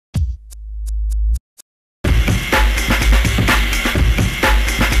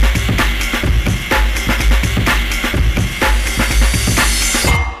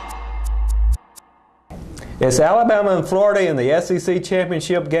It's Alabama and Florida in the SEC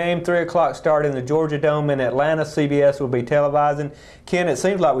Championship game. 3 o'clock start in the Georgia Dome in Atlanta. CBS will be televising. Ken, it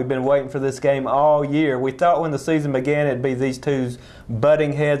seems like we've been waiting for this game all year. We thought when the season began it'd be these two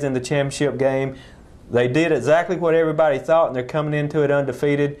butting heads in the championship game. They did exactly what everybody thought, and they're coming into it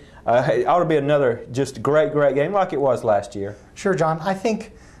undefeated. It ought to be another just great game like it was last year. Sure, John. I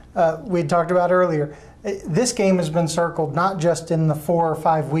think we talked about earlier, this game has been circled not just in the 4 or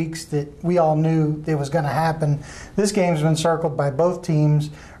 5 weeks that we all knew it was going to happen. This game's been circled by both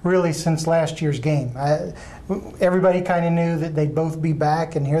teams really since last year's game. Everybody kind of knew that they'd both be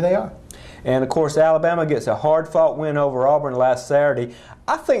back, and here they are. And, of course, Alabama gets a hard-fought win over Auburn last Saturday.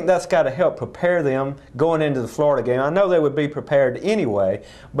 I think that's got to help prepare them going into the Florida game. I know they would be prepared anyway,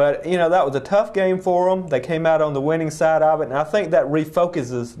 but, you know, that was a tough game for them. They came out on the winning side of it, and I think that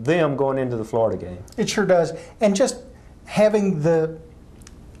refocuses them going into the Florida game. It sure does. And just having the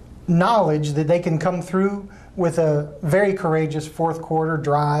knowledge that they can come through with a very courageous fourth-quarter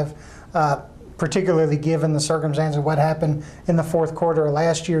drive, particularly given the circumstances of what happened in the fourth quarter of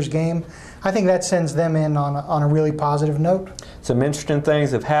last year's game, I think that sends them in on a really positive note. Some interesting things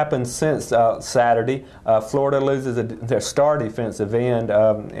have happened since Saturday. Florida loses their star defensive end,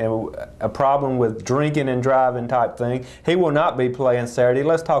 and a problem with drinking and driving type thing. He will not be playing Saturday.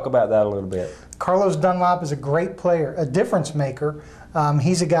 Let's talk about that a little bit. Carlos Dunlap is a great player, a difference maker.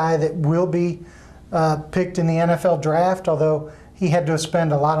 He's a guy that will be picked in the NFL draft, although he had to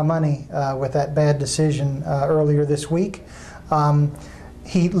spend a lot of money with that bad decision earlier this week.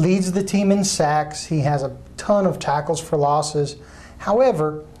 He leads the team in sacks. He has a ton of tackles for losses.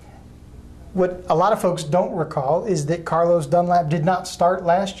 However, what a lot of folks don't recall is that Carlos Dunlap did not start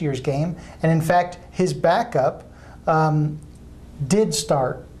last year's game, and in fact, his backup did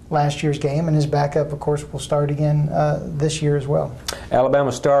start last year's game, and his backup, of course, will start again this year as well.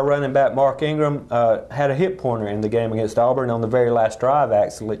 Alabama star running back Mark Ingram had a hip pointer in the game against Auburn on the very last drive,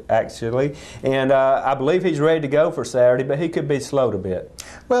 actually. And I believe he's ready to go for Saturday, but he could be slowed a bit.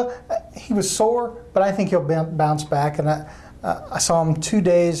 Well, he was sore, but I think he'll bounce back. And I saw him 2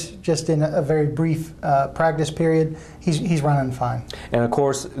 days just in a very brief practice period. He's running fine. And, of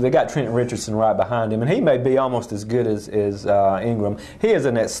course, they got Trent Richardson right behind him, and he may be almost as good as Ingram. He is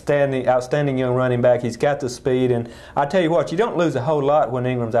an outstanding young running back. He's got the speed, and I tell you what, you don't lose a whole lot when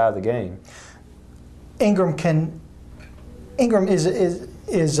Ingram's out of the game. Ingram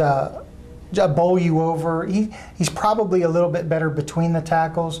is bowl you over. He's probably a little bit better between the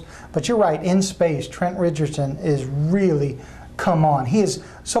tackles, but you're right, in space, Trent Richardson is really come on. He is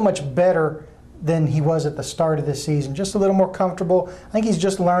so much better than he was at the start of this season, just a little more comfortable. I think he's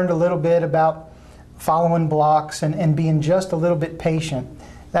just learned a little bit about following blocks and being just a little bit patient.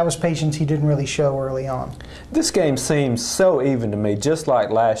 That was patience he didn't really show early on. This game seems so even to me, just like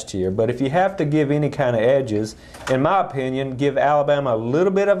last year. But if you have to give any kind of edges, in my opinion, give Alabama a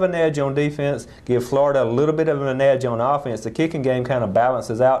little bit of an edge on defense, give Florida a little bit of an edge on offense. The kicking game kind of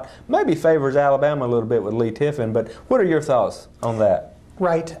balances out, maybe favors Alabama a little bit with Lee Tiffin. But what are your thoughts on that?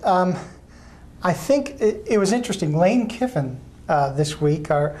 Right. I think it was interesting. Lane Kiffin this week,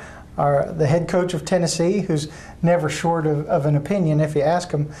 the head coach of Tennessee, who's never short of an opinion if you ask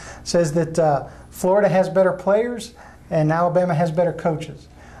him, says that Florida has better players and Alabama has better coaches.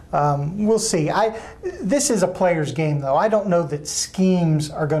 We'll see. This is a player's game, though. I don't know that schemes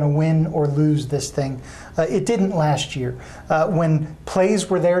are going to win or lose this thing. It didn't last year. When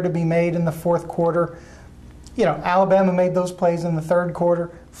plays were there to be made in the fourth quarter, you know, Alabama made those plays in the third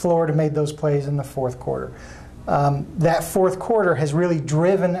quarter, Florida made those plays in the fourth quarter. That fourth quarter has really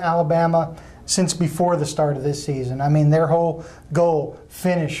driven Alabama since before the start of this season. I mean, their whole goal,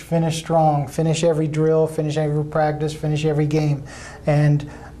 finish strong, finish every drill, finish every practice, finish every game. And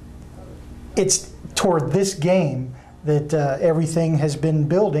it's toward this game that everything has been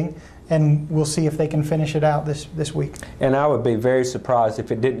building, and we'll see if they can finish it out this week. And I would be very surprised if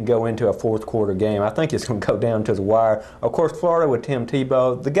it didn't go into a fourth quarter game. I think it's going to go down to the wire. Of course, Florida with Tim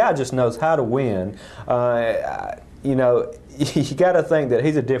Tebow, the guy just knows how to win. You know, you got to think that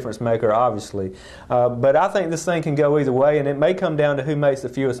he's a difference maker, obviously. But I think this thing can go either way, and it may come down to who makes the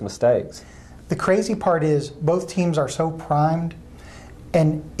fewest mistakes. The crazy part is both teams are so primed,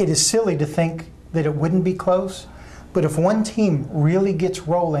 and it is silly to think that it wouldn't be close. But if one team really gets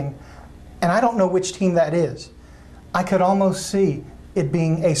rolling, and I don't know which team that is, I could almost see it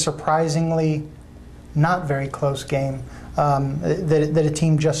being a surprisingly not very close game, that a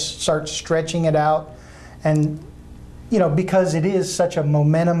team just starts stretching it out. And, you know, because it is such a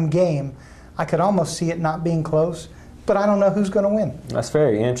momentum game, I could almost see it not being close. but I don't know who's going to win. That's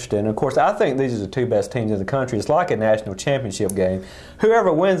very interesting. Of course, I think these are the two best teams in the country. It's like a national championship game.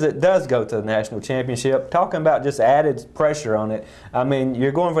 Whoever wins it does go to the national championship. Talking about just added pressure on it, I mean,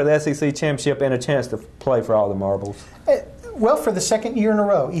 you're going for the SEC championship and a chance to play for all the marbles. Well, for the second year in a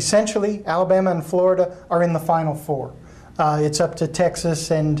row, essentially, Alabama and Florida are in the Final Four. It's up to Texas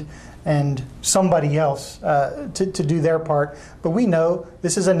and somebody else to do their part. But we know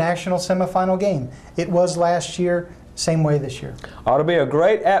this is a national semifinal game. It was last year, same way this year. Ought to be a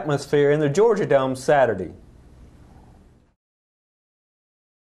great atmosphere in the Georgia Dome Saturday.